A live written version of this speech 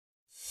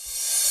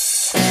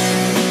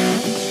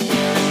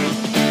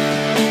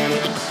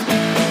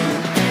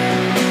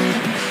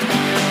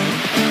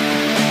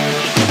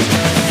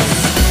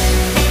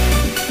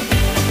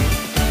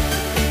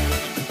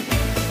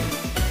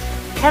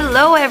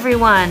Hello,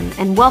 everyone,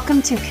 and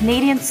welcome to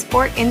Canadian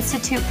Sport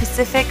Institute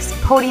Pacific's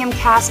Podium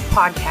Cast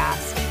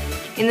podcast.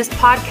 In this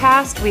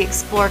podcast, we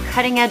explore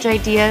cutting-edge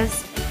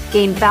ideas,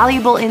 gain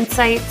valuable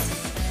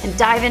insights, and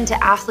dive into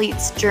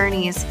athletes'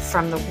 journeys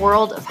from the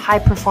world of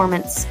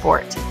high-performance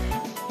sport.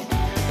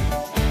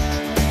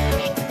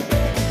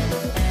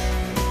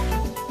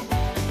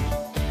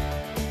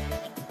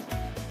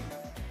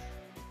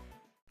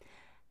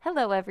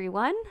 Hello,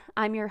 everyone.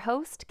 I'm your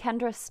host,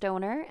 Kendra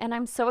Stoner, and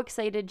I'm so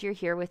excited you're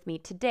here with me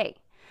today.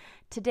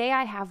 Today,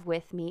 I have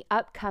with me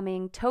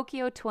upcoming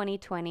Tokyo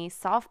 2020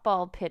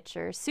 softball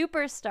pitcher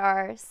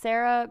superstar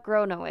Sarah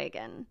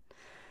Groenewegen.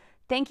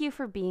 Thank you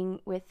for being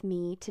with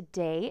me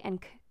today, and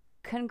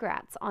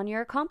congrats on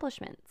your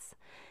accomplishments.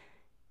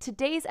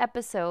 Today's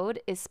episode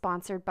is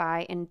sponsored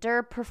by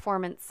Endure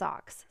Performance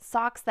Socks,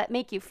 socks that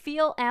make you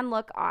feel and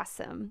look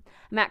awesome.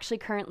 I'm actually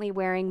currently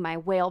wearing my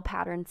whale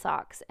pattern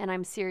socks, and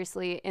I'm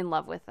seriously in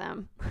love with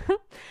them.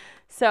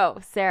 So,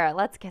 Sarah,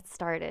 let's get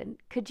started.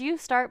 Could you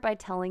start by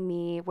telling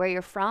me where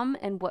you're from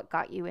and what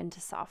got you into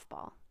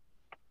softball?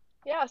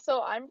 Yeah,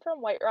 so I'm from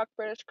White Rock,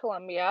 British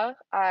Columbia.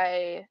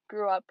 I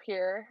grew up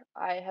here.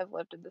 I have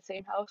lived in the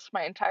same house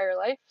my entire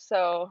life,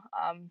 so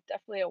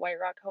definitely a White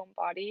Rock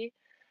homebody.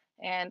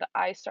 And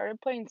I started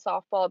playing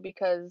softball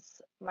because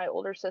my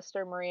older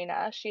sister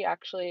Marina, she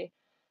actually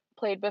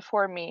played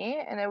before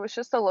me, and it was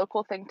just a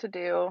local thing to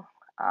do.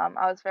 I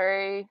was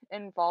very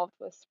involved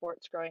with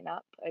sports growing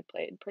up. I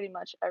played pretty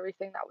much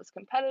everything that was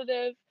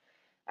competitive.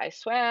 I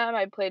swam,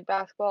 I played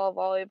basketball,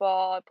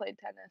 volleyball, I played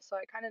tennis, so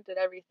I kind of did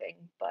everything.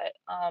 But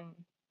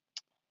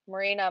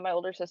Marina, my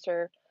older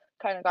sister,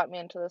 kind of got me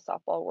into the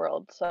softball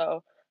world.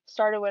 So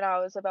started when I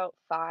was about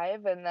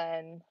 5 and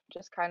then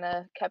just kind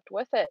of kept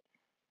with it.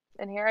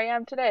 And here I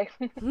am today.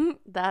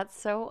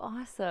 That's so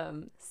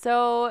awesome.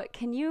 So,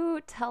 can you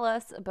tell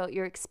us about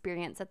your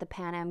experience at the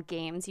Pan Am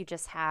Games you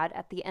just had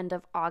at the end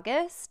of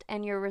August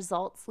and your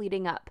results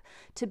leading up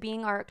to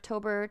being our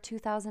October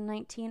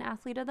 2019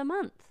 Athlete of the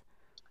Month?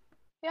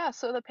 Yeah,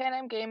 so the Pan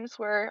Am Games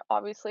were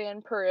obviously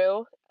in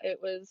Peru. It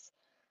was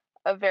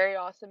a very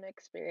awesome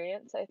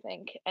experience. I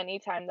think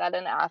anytime that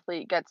an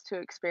athlete gets to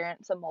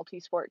experience a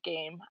multi-sport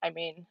game, I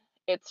mean,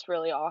 it's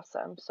really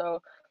awesome.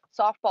 So,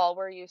 softball,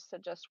 we're used to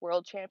just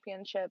world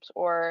championships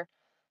or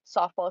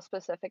softball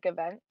specific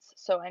events.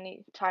 So,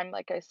 anytime,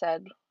 like I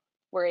said,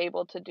 we're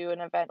able to do an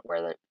event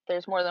where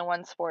there's more than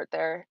one sport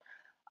there,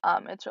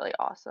 it's really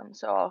awesome.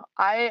 So,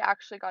 I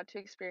actually got to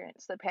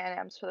experience the Pan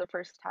Ams for the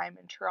first time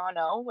in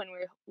Toronto when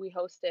we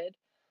hosted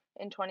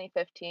in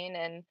 2015,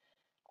 and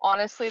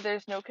honestly,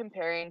 there's no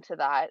comparing to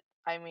that.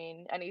 I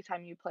mean,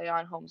 anytime you play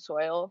on home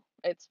soil,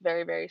 it's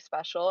very, very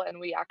special. And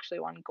we actually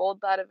won gold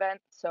that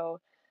event. So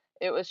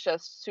it was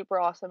just super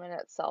awesome in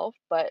itself.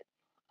 But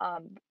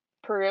um,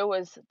 Peru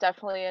was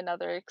definitely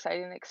another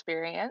exciting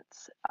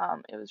experience.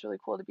 It was really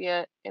cool to be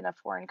in a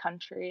foreign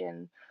country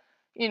and,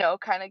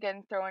 kind of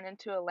getting thrown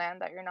into a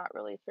land that you're not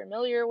really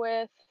familiar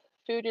with,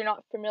 food you're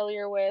not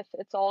familiar with.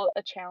 It's all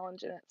a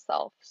challenge in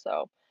itself.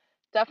 So,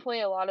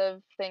 definitely a lot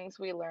of things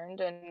we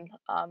learned and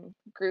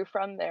grew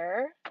from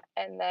there.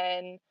 And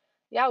then,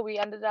 yeah, we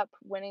ended up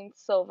winning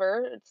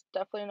silver. It's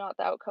definitely not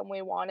the outcome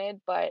we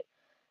wanted, but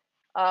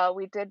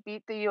we did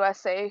beat the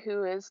USA,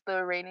 who is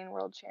the reigning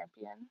world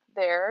champion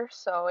there.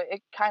 So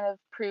it kind of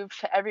proved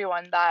to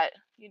everyone that,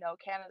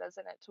 Canada's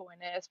in it to win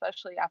it,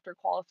 especially after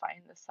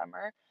qualifying this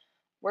summer.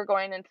 We're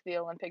going into the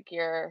Olympic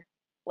year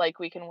like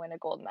we can win a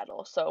gold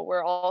medal. So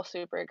we're all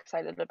super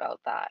excited about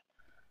that.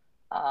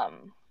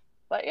 Um,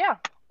 but yeah,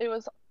 it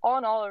was all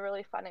in all a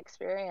really fun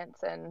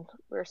experience, and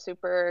we're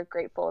super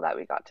grateful that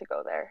we got to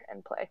go there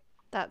and play.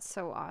 That's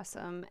so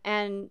awesome.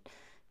 And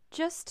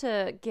just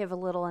to give a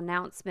little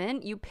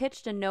announcement, you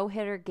pitched a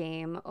no-hitter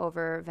game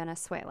over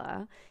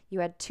Venezuela. You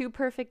had 2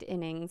 perfect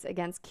innings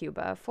against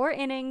Cuba, 4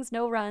 innings,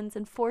 no runs,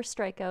 and 4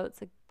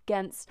 strikeouts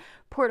against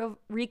Puerto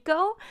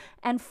Rico,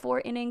 and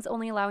 4 innings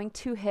only allowing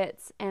 2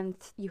 hits, and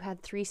you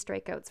had 3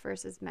 strikeouts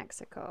versus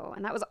Mexico.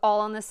 And that was all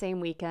on the same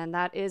weekend.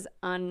 That is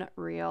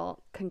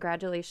unreal.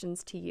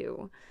 Congratulations to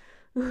you.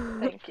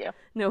 Thank you.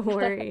 No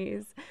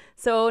worries.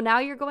 So now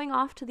you're going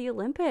off to the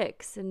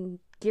Olympics and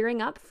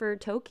gearing up for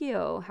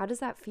Tokyo. How does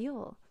that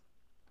feel?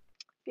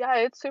 Yeah,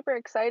 it's super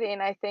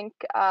exciting. I think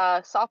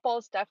softball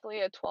is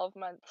definitely a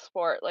 12-month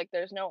sport. Like,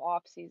 there's no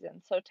off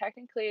season. So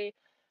technically,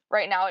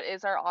 right now it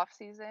is our off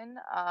season.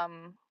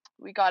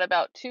 We got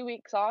about 2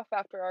 weeks off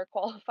after our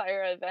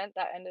qualifier event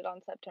that ended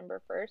on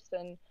September 1st,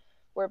 and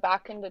we're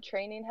back into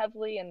training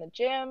heavily in the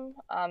gym.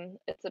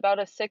 It's about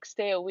a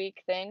 6-day a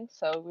week thing,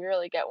 so we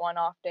really get one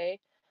off day.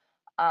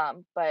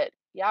 But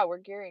yeah, we're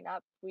gearing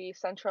up. We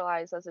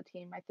centralize as a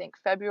team. I think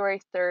February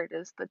 3rd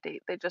is the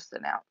date they just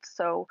announced.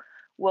 So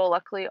we'll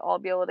luckily all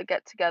be able to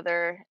get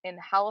together in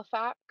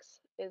Halifax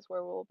is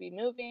where we'll be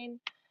moving.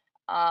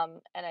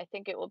 And I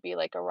think it will be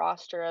like a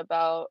roster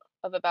about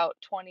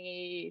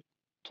 20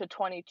 to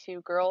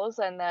 22 girls,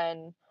 and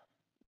then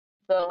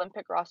the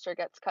Olympic roster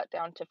gets cut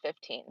down to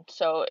 15.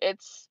 So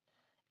it's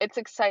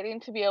exciting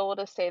to be able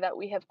to say that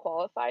we have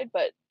qualified,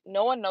 but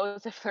no one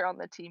knows if they're on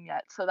the team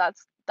yet. So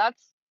that's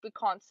the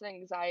constant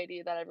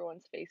anxiety that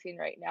everyone's facing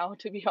right now,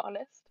 to be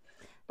honest.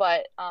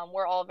 But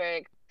we're all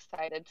very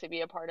excited to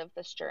be a part of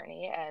this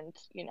journey, and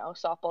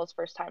softball's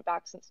first time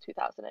back since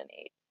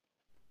 2008.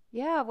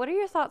 Yeah, what are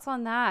your thoughts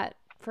on that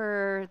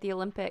for the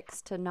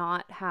Olympics to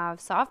not have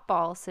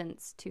softball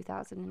since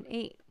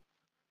 2008?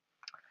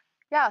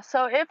 Yeah,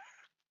 so if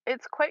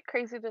it's quite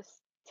crazy to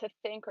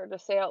think or to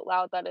say out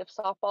loud that if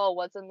softball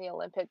was in the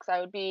Olympics, I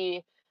would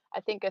be, I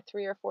think, a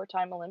 3 or 4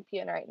 time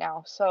Olympian right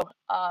now. So,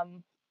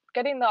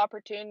 getting the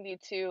opportunity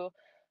to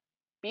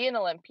be an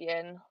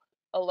Olympian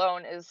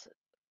alone is,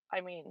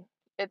 I mean,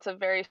 it's a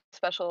very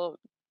special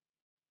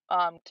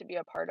to be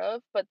a part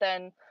of. But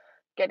then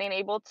getting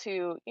able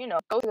to,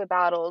 go through the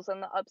battles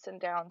and the ups and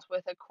downs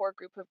with a core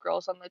group of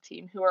girls on the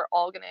team who are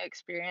all going to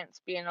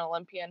experience being an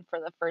Olympian for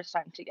the first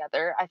time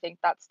together, I think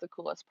that's the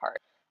coolest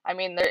part. I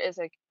mean,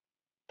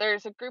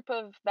 there's a group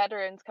of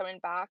veterans coming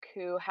back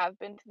who have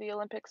been to the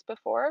Olympics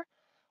before,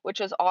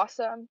 which is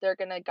awesome. They're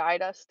going to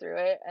guide us through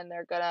it, and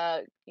they're going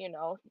to,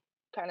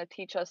 kind of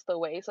teach us the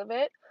ways of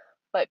it.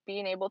 But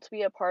being able to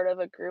be a part of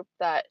a group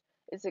that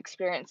is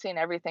experiencing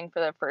everything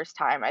for the first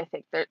time, I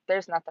think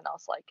there's nothing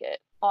else like it.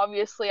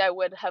 Obviously, I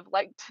would have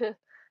liked to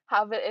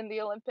have it in the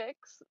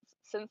Olympics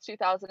since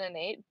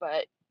 2008,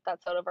 but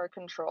that's out of our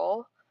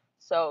control.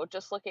 So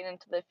just looking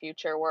into the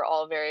future, we're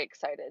all very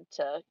excited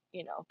to,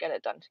 get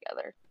it done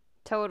together.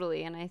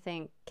 Totally, and I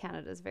think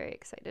Canada's very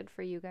excited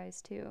for you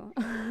guys too.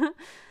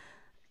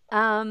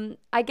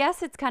 I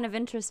guess it's kind of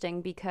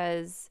interesting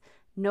because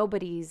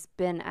nobody's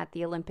been at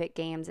the Olympic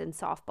Games in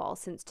softball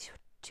since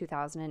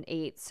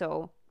 2008.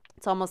 So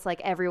it's almost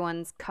like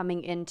everyone's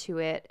coming into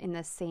it in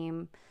the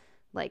same,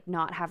 like,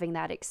 not having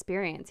that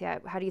experience. Yeah.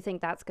 How do you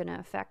think that's going to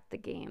affect the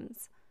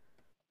games?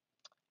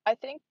 I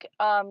think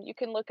you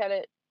can look at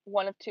it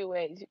one of two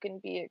ways. You can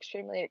be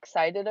extremely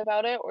excited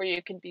about it, or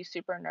you can be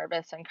super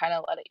nervous and kind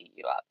of let it eat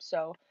you up.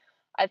 So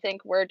I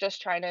think we're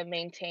just trying to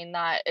maintain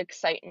that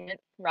excitement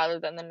rather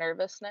than the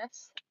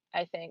nervousness.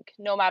 I think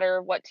no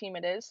matter what team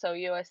it is, so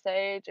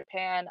USA,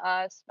 Japan,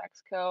 us,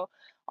 Mexico,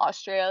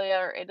 Australia,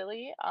 or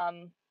Italy,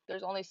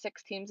 there's only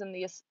 6 teams in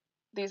these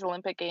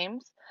Olympic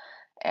Games,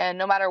 and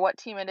no matter what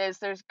team it is,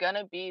 there's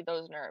gonna be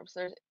those nerves.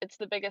 It's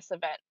the biggest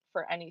event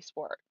for any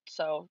sport.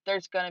 So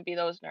there's gonna be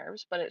those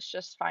nerves, but it's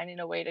just finding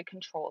a way to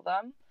control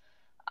them.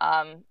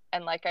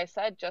 And like I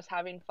said, just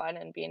having fun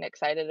and being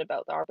excited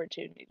about the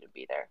opportunity to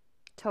be there.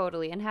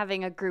 Totally. And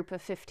having a group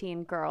of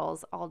 15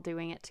 girls all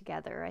doing it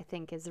together, I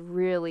think, is a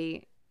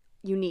really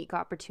unique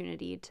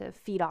opportunity to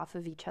feed off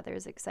of each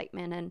other's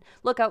excitement and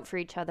look out for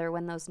each other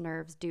when those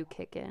nerves do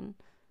kick in.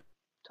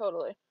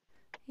 Totally.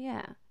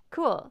 Yeah.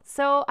 Cool.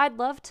 So I'd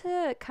love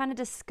to kind of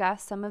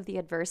discuss some of the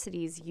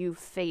adversities you've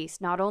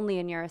faced, not only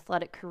in your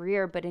athletic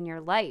career, but in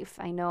your life.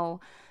 I know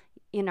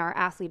in our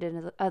Athlete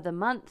of the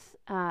Month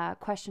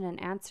question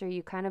and answer,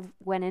 you kind of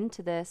went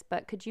into this,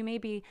 but could you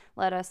maybe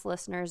let us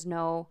listeners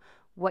know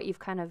what you've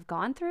kind of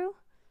gone through?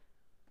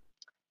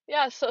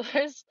 Yeah, so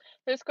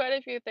there's quite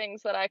a few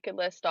things that I could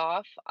list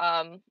off.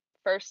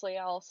 Firstly,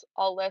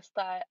 I'll list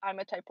that I'm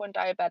a type 1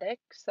 diabetic.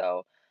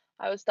 So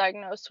I was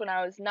diagnosed when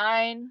I was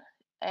 9,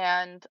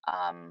 and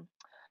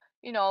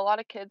a lot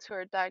of kids who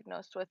are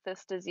diagnosed with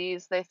this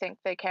disease, they think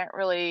they can't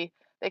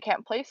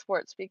play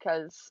sports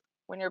because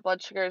when your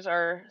blood sugars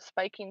are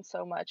spiking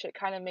so much, it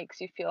kind of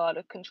makes you feel out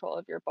of control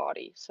of your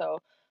body. So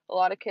a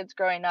lot of kids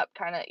growing up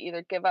kind of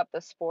either give up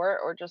the sport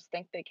or just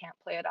think they can't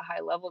play at a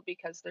high level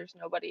because there's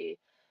nobody,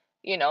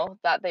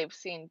 that they've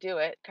seen do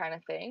it kind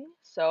of thing.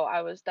 So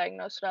I was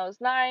diagnosed when I was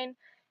 9,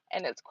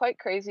 and it's quite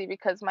crazy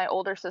because my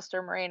older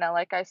sister Marina,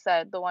 like I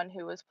said, the one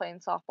who was playing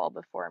softball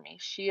before me,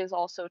 she is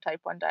also type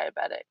 1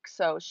 diabetic.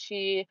 So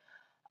she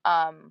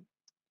um,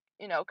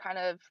 kind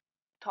of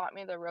taught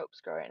me the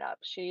ropes growing up.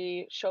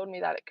 She showed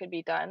me that it could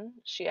be done.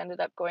 She ended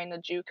up going to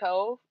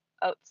JUCO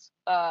out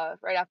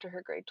right after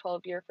her grade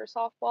 12 year for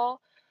softball,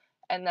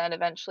 and then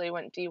eventually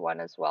went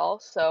D1 as well.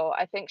 So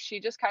I think she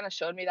just kind of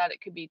showed me that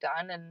it could be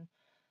done. And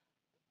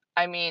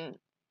I mean,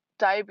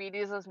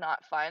 diabetes is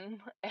not fun,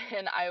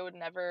 and I would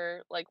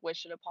never like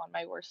wish it upon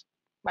my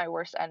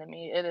worst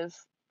enemy. It is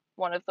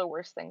one of the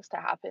worst things to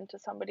happen to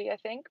somebody, I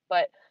think.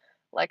 But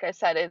like I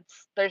said,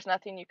 there's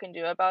nothing you can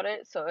do about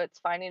it. So it's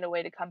finding a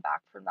way to come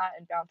back from that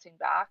and bouncing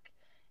back.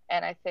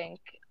 And I think,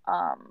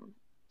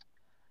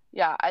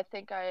 yeah, I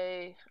think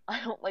I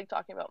don't like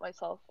talking about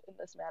myself in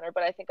this manner,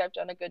 but I think I've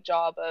done a good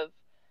job of,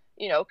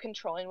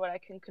 controlling what I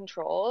can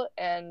control.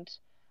 And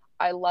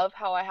I love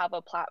how I have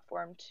a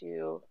platform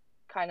to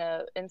kind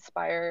of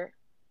inspire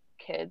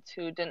kids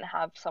who didn't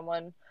have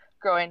someone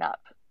growing up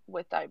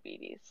with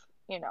diabetes,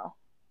 you know.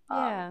 Um,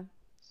 Yeah.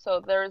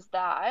 so there's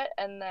that.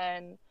 And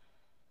then,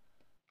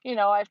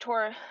 I've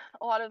tore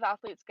a lot of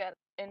athletes get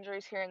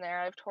injuries here and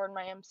there. I've torn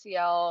my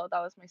MCL.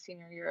 That was my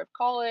senior year of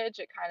college.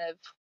 It kind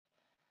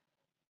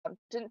of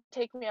didn't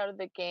take me out of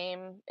the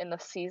game in the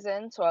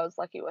season, so I was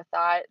lucky with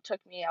that. It took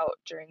me out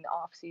during the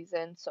off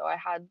season, so I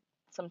had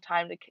some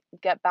time to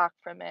get back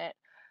from it.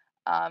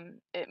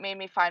 It made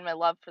me find my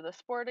love for the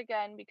sport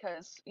again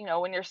because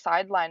when you're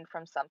sidelined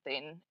from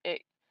something,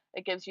 it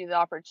gives you the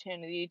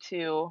opportunity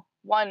to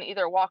one,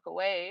 either walk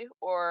away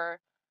or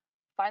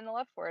find the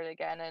love for it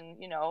again and,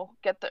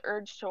 get the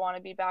urge to want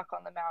to be back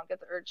on the mound, get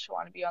the urge to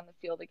want to be on the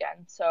field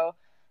again. So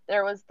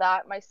there was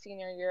that my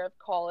senior year of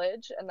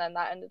college, and then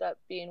that ended up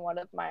being one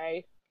of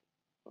my,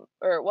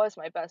 or it was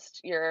my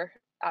best year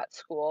at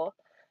school.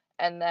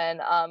 And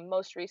then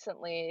most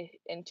recently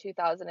in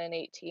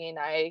 2018,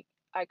 I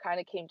kind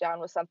of came down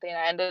with something.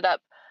 I ended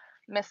up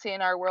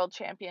missing our world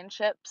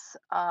championships.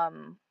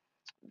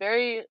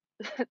 Very,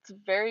 it's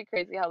very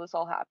crazy how this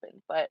all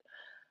happened, but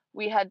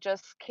we had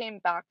just came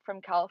back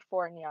from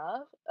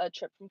California, a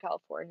trip from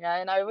California,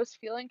 and I was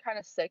feeling kind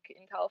of sick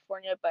in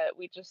California, but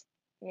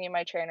me and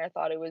my trainer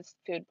thought it was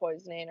food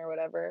poisoning or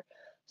whatever.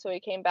 So we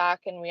came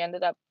back and we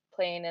ended up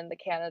playing in the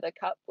Canada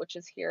Cup, which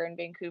is here in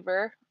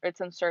Vancouver.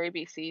 It's in Surrey,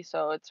 BC,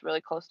 so it's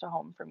really close to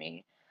home for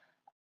me.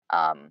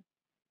 Um,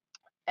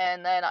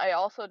 and then I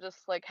also just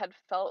like had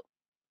felt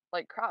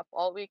like crap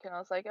all week, and I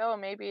was like, "Oh,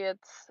 maybe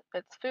it's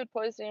food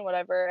poisoning,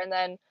 whatever." And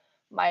then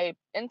my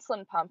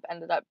insulin pump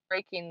ended up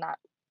breaking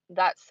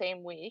that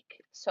same week.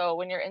 So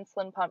when your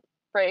insulin pump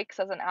breaks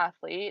as an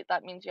athlete,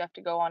 that means you have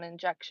to go on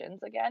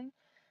injections again,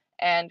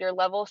 and your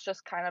levels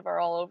just kind of are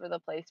all over the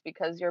place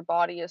because your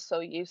body is so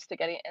used to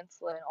getting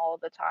insulin all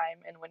the time,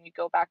 and when you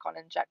go back on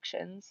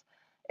injections,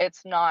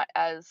 it's not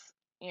as,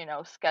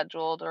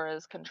 scheduled or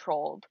as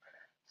controlled.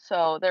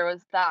 So there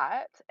was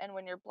that, and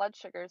when your blood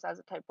sugars as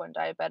a type 1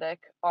 diabetic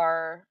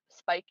are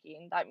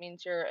spiking, that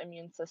means your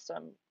immune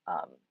system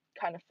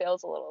kind of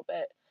fails a little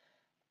bit.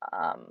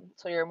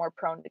 So you're more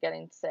prone to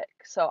getting sick.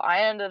 So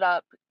I ended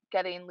up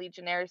getting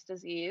Legionnaire's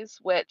disease,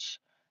 which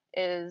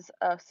is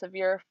a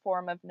severe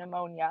form of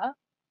pneumonia.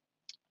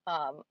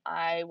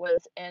 I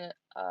was in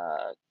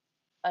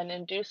an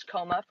induced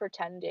coma for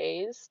 10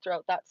 days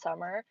throughout that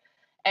summer.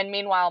 And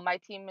meanwhile, my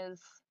team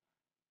is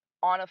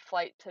on a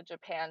flight to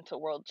Japan to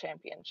world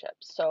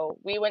championships. So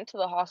we went to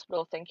the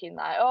hospital thinking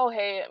that, oh,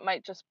 hey, it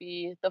might just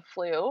be the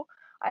flu.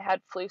 I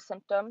had flu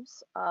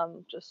symptoms,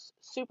 just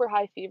super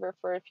high fever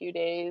for a few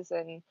days,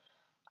 and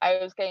I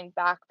was getting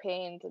back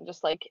pains and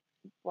just like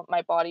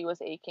my body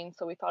was aching.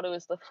 So we thought it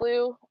was the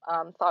flu.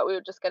 Thought we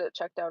would just get it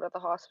checked out at the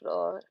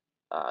hospital,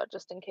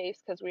 just in case,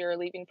 because we were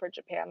leaving for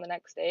Japan the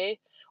next day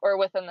or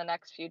within the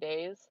next few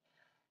days.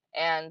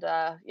 And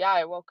yeah,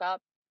 I woke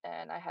up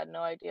and I had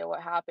no idea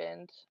what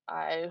happened.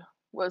 I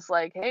was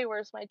like, "Hey,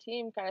 where's my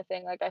team?" kind of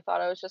thing. Like I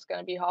thought I was just going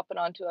to be hopping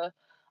on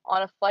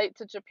a flight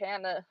to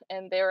Japan,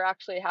 and they were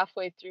actually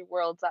halfway through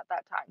Worlds at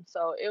that time.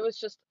 So it was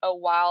just a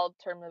wild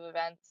turn of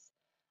events.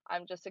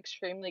 I'm just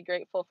extremely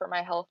grateful for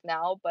my health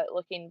now, but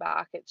looking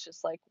back, it's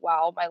just like,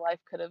 wow, my life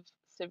could have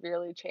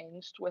severely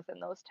changed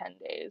within those 10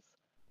 days.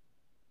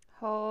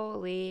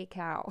 Holy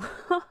cow.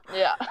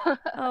 Yeah.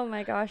 Oh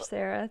my gosh,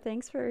 Sarah.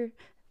 Thanks for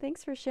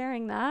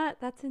sharing that.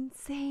 That's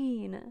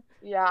insane.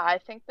 Yeah, I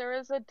think there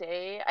was a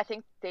day, I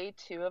think day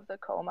 2 of the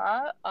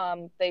coma,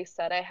 they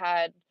said I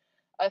had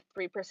a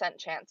 3%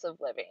 chance of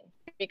living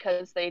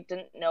because they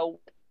didn't know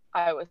what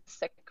I was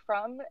sick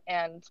from,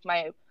 and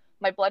my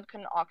blood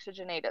couldn't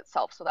oxygenate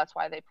itself, so that's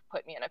why they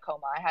put me in a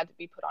coma. I had to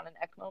be put on an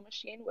ECMO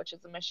machine, which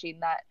is a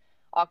machine that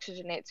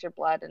oxygenates your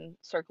blood and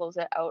circles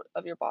it out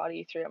of your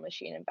body through a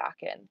machine and back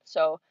in.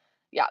 So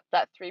yeah,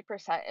 that 3%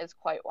 is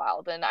quite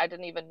wild, and I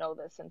didn't even know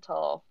this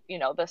until,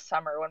 this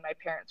summer when my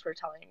parents were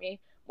telling me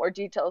more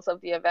details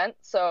of the event.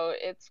 So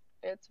it's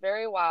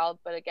very wild,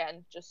 but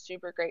again, just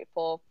super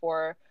grateful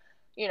for,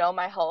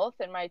 my health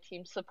and my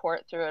team's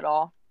support through it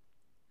all.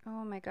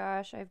 Oh my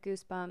gosh, I have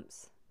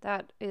goosebumps.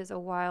 That is a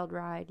wild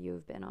ride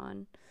you've been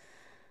on.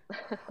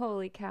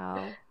 Holy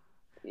cow.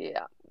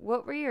 Yeah.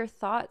 What were your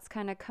thoughts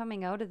kind of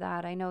coming out of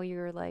that? I know you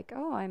were like,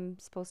 "Oh, I'm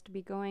supposed to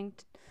be going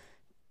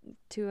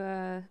to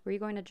were you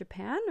going to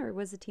Japan, or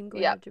was the team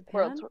going Yeah. to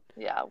Japan?"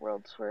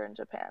 Worlds were in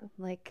Japan.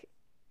 Like,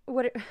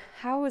 what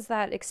how was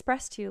that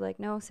expressed to you? Like,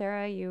 "No,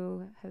 Sarah,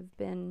 you have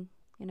been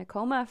in a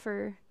coma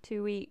for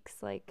 2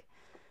 weeks." Like,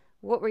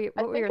 I what were think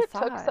your it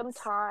took some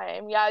thoughts?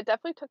 time. Yeah, it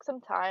definitely took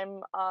some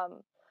time.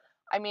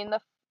 I mean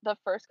the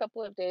first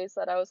couple of days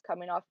that I was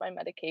coming off my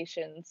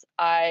medications,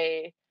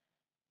 my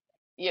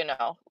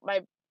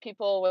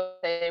people would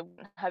say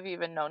have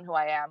even known who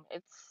I am.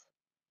 It's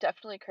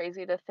definitely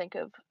crazy to think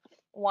of,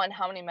 one,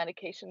 how many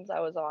medications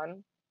I was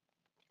on,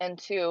 and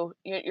two,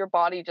 your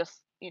body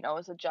just,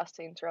 is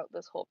adjusting throughout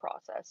this whole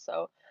process.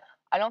 So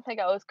I don't think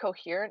I was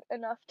coherent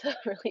enough to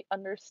really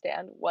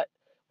understand what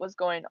was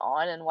going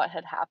on and what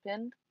had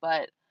happened.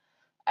 But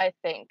I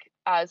think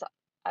as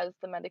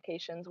the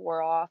medications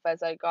wore off,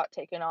 as I got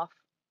taken off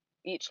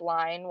each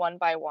line one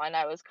by one,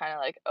 I was kind of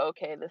like,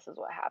 okay, this is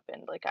what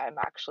happened. Like I'm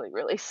actually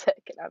really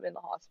sick and I'm in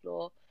the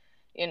hospital.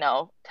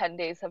 10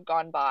 days have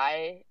gone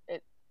by.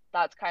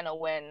 That's kind of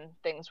when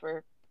things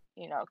were,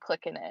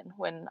 clicking in,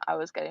 when I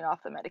was getting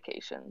off the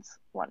medications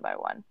one by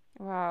one.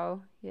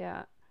 Wow,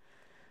 yeah.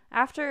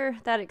 After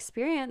that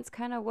experience,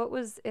 kind of what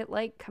was it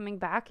like coming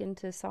back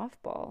into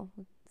softball?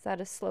 Is that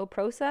a slow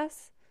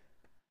process?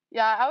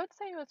 Yeah, I would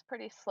say it was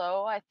pretty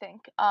slow, I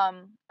think.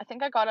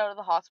 I got out of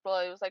the hospital,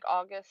 it was like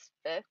August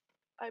 5th,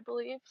 I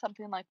believe,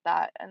 something like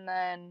that. And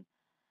then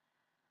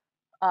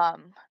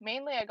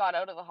Mainly I got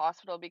out of the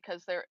hospital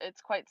because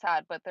it's quite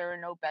sad, but there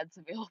are no beds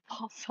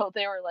available. So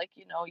they were like,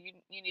 you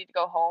need to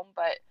go home,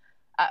 but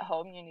at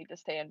home you need to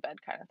stay in bed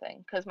kind of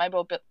thing. Because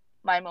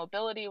my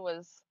mobility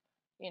was,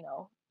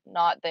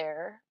 not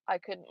there. I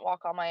couldn't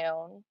walk on my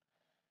own.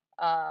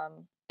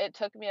 It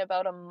took me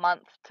about a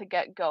month to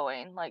get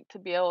going, like to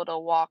be able to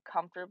walk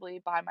comfortably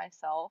by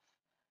myself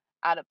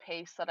at a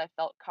pace that I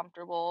felt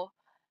comfortable.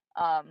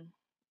 Um,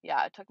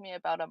 yeah, it took me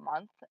about a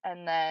month,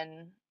 and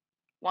then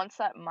once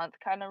that month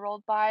kind of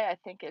rolled by, I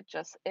think it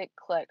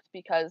clicked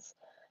because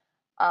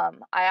I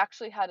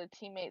actually had a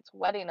teammate's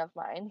wedding of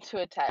mine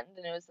to attend,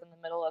 and it was in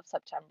the middle of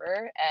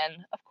September.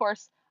 And of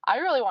course, I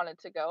really wanted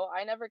to go.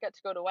 I never get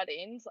to go to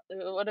weddings.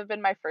 It would have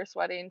been my first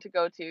wedding to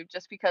go to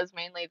just because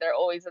mainly they're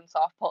always in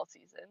softball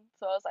season.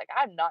 So I was like,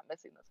 I'm not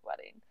missing this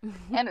wedding.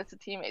 And it's a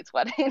teammate's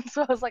wedding.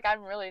 So I was like,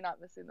 I'm really not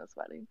missing this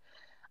wedding.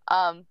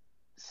 Um,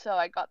 so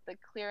I got the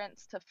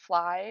clearance to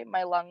fly.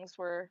 My lungs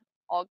were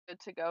all good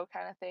to go,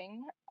 kind of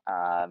thing.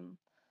 Um,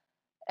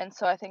 and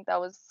so I think that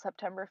was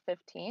September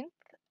 15th.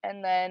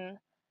 And then,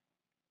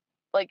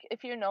 like,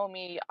 if you know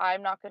me,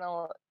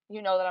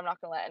 you know that I'm not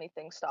gonna let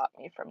anything stop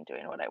me from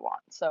doing what I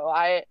want. So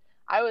I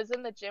was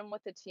in the gym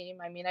with the team.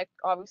 I mean, I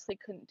obviously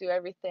couldn't do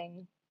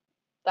everything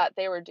that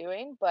they were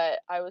doing, but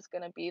I was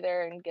gonna be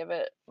there and give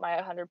it my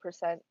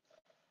 100%.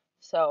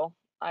 So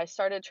I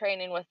started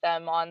training with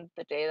them on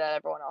the day that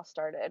everyone else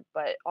started,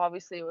 but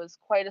obviously it was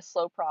quite a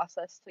slow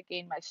process to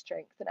gain my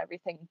strength and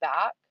everything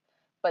back.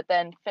 But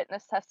then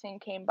fitness testing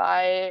came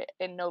by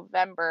in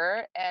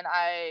November and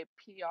I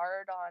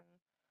PR'd on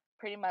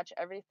pretty much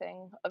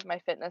everything of my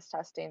fitness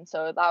testing.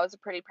 So that was a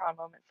pretty proud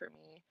moment for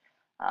me,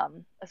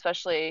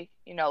 especially,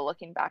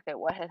 looking back at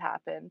what had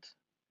happened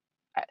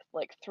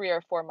like 3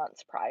 or 4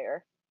 months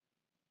prior.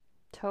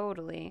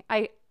 Totally.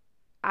 I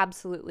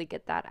absolutely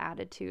get that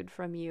attitude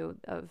from you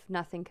of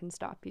nothing can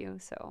stop you.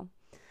 So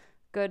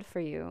good for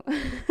you.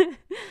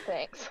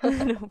 Thanks.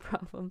 No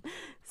problem.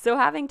 So,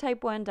 having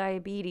type 1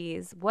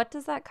 diabetes, what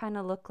does that kind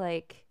of look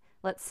like,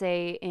 let's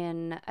say,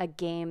 in a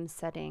game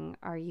setting?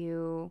 Are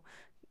you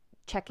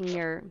checking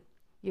your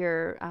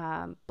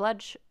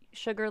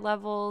sugar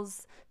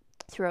levels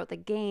throughout the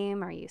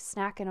game? Are you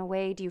snacking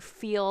away? Do you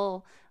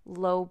feel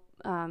low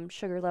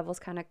sugar levels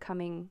kind of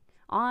coming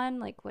on?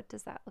 Like, what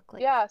does that look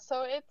like? Yeah,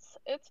 so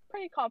it's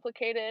pretty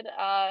complicated.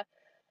 I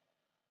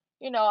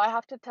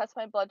have to test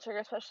my blood sugar,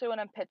 especially when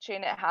I'm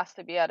pitching. It has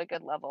to be at a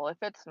good level. If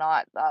it's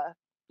not,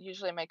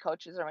 usually my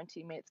coaches or my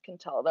teammates can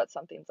tell that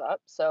something's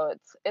up. So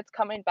it's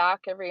coming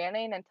back every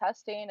inning and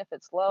testing. If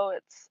it's low,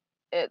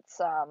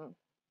 it's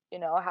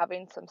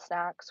having some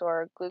snacks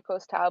or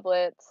glucose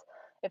tablets.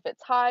 If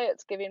it's high,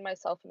 it's giving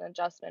myself an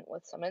adjustment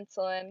with some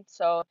insulin.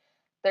 So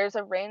there's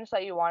a range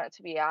that you want it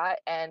to be at,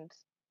 and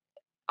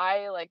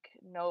I, like,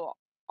 know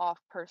off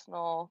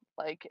personal,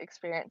 like,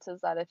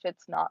 experiences that if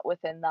it's not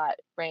within that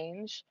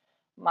range,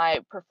 my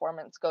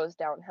performance goes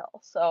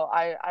downhill. So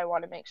I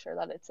wanna make sure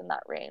that it's in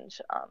that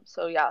range.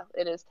 So yeah,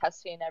 it is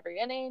testing every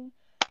inning.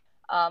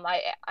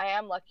 I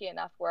am lucky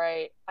enough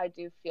where I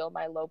do feel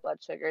my low blood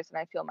sugars and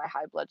I feel my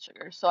high blood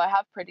sugars. So I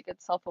have pretty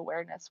good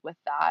self-awareness with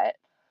that.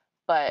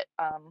 But,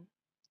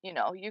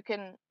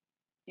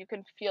 you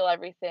can feel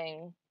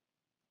everything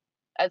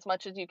as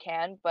much as you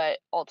can, but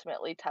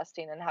ultimately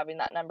testing and having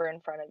that number in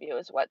front of you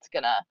is what's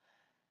gonna,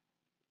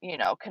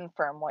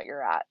 confirm what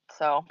you're at.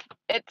 So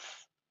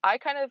I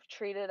kind of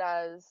treat it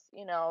as,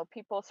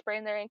 people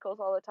sprain their ankles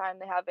all the time,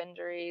 they have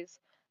injuries,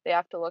 they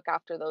have to look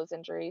after those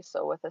injuries.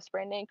 So with a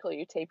sprained ankle,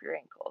 you tape your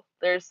ankle.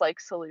 There's like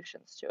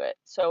solutions to it.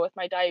 So with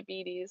my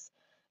diabetes,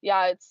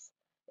 yeah,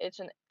 it's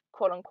an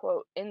quote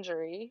unquote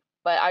injury,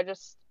 but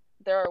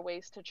there are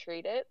ways to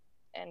treat it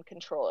and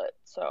control it.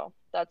 So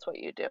that's what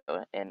you do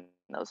in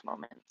those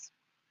moments.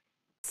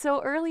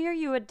 So earlier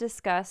you had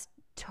discussed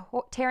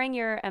tearing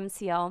your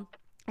MCL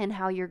and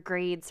how your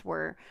grades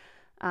were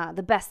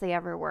the best they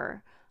ever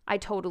were. I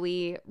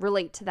totally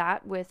relate to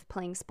that with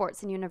playing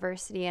sports in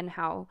university and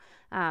how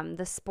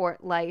the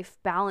sport life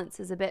balance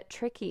is a bit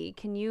tricky.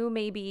 Can you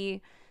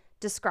maybe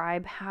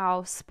describe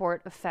how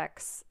sport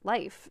affects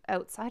life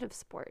outside of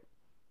sport?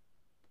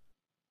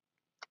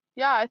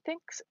 Yeah, I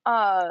think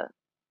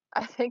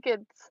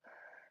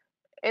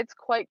it's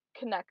quite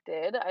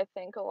connected. I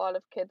think a lot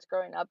of kids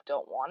growing up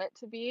don't want it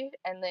to be,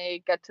 and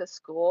they get to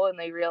school and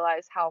they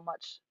realize how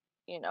much,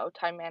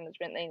 time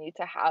management they need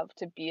to have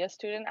to be a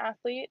student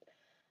athlete.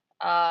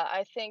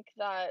 I think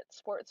that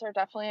sports are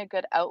definitely a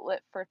good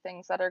outlet for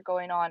things that are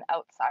going on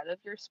outside of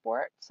your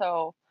sport.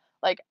 So,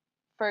 like,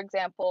 for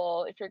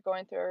example, if you're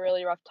going through a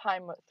really rough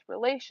time with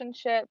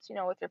relationships,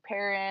 with your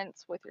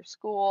parents, with your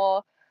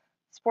school,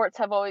 sports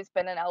have always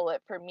been an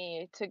outlet for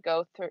me to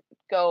go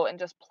and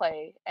just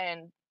play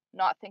and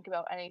not think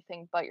about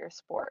anything but your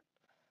sport.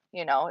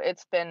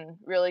 It's been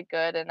really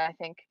good, and I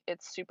think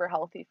it's super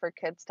healthy for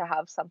kids to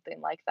have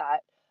something like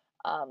that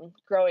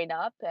growing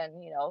up,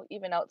 and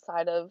even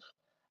outside of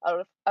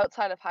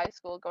high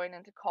school, going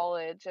into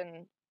college,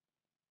 and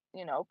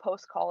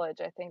post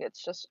college. I think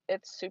it's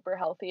super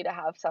healthy to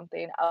have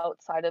something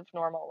outside of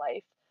normal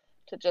life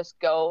to just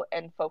go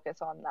and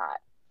focus on that.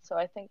 So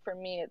I think for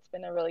me, it's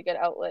been a really good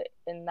outlet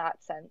in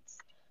that sense.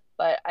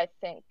 But I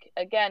think,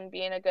 again,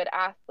 being a good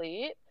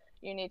athlete,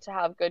 you need to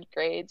have good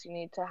grades, you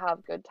need to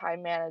have good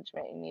time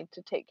management, you need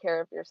to take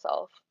care of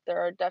yourself. There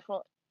are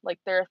definitely, like,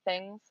 there are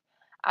things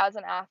as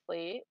an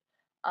athlete,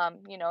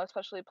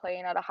 especially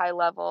playing at a high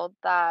level,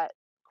 that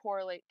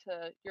correlate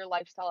to your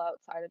lifestyle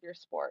outside of your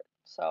sport.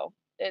 So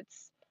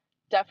it's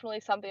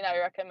definitely something I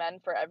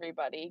recommend for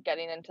everybody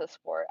getting into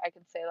sport. I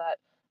can say that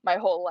my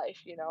whole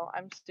life,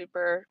 I'm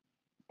super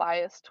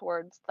biased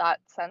towards that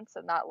sense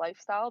and that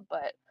lifestyle,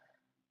 but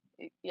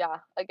yeah,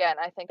 again,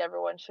 I think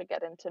everyone should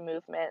get into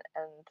movement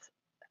and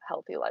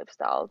healthy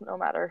lifestyle no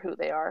matter who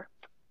they are.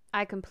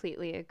 I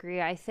completely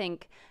agree. I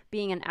think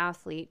being an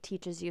athlete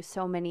teaches you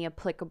so many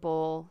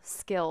applicable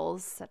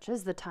skills, such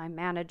as the time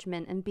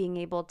management and being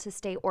able to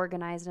stay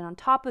organized and on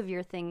top of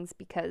your things,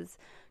 because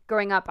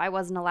growing up, I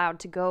wasn't allowed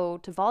to go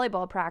to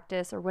volleyball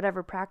practice or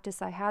whatever practice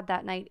I had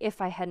that night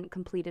if I hadn't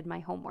completed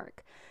my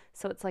homework.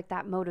 So it's like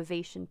that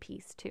motivation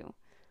piece too.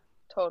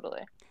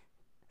 Totally.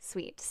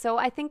 Sweet. So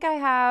I think I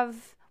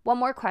have one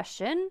more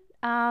question.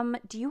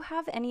 Do you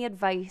have any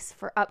advice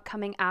for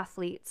upcoming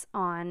athletes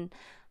on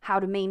how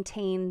to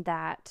maintain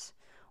that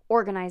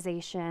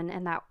organization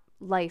and that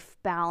life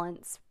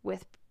balance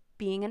with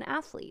being an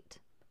athlete?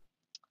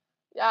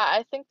 Yeah,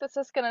 I think this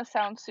is gonna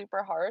sound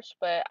super harsh,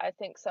 but I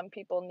think some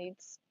people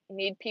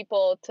need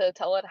people to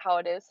tell it how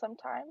it is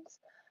sometimes.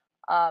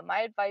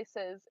 My advice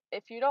is,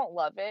 if you don't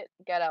love it,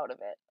 get out of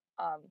it.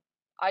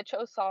 I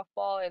chose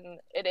softball, and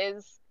it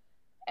is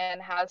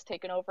and has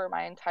taken over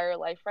my entire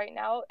life right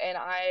now, and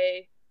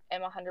I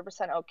am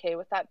 100% okay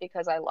with that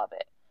because I love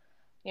it.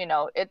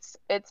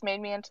 It's made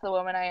me into the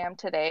woman I am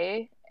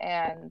today,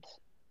 and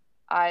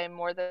I'm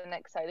more than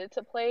excited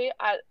to play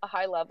at a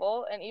high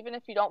level. And even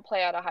if you don't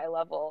play at a high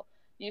level,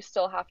 you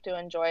still have to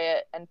enjoy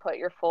it and put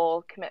your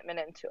full commitment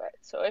into it.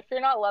 So if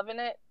you're not loving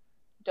it,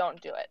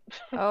 don't do it.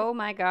 Oh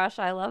my gosh,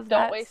 I love Don't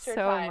that waste your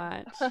so time.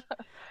 much. Yeah,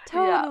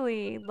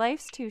 Totally.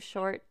 Life's too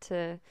short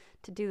to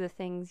do the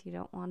things you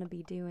don't want to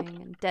be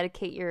doing and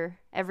dedicate your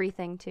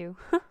everything to.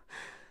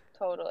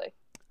 totally.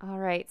 All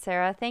right,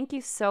 Sarah, thank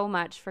you so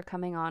much for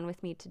coming on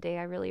with me today.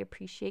 I really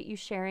appreciate you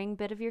sharing a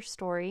bit of your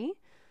story.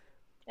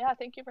 Yeah,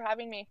 thank you for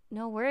having me.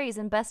 No worries,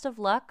 and best of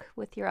luck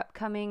with your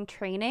upcoming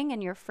training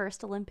and your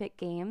first Olympic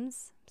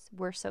Games.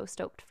 We're so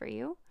stoked for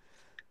you.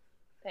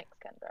 Thanks,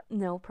 Kendra.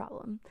 No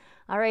problem.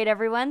 All right,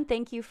 everyone.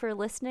 Thank you for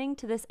listening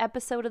to this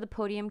episode of the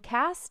Podium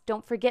Cast.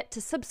 Don't forget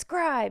to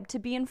subscribe to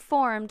be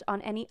informed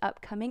on any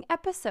upcoming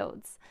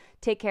episodes.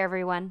 Take care,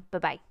 everyone.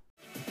 Bye-bye.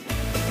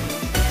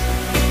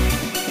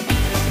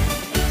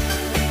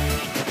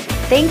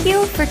 Thank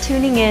you for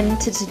tuning in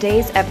to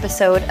today's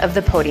episode of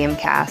the Podium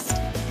Cast.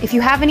 If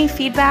you have any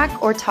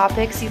feedback or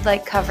topics you'd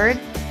like covered,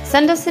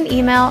 send us an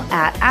email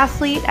at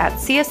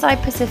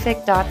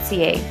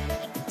athlete@csipacific.ca.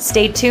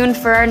 Stay tuned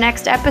for our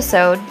next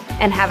episode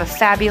and have a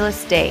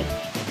fabulous day.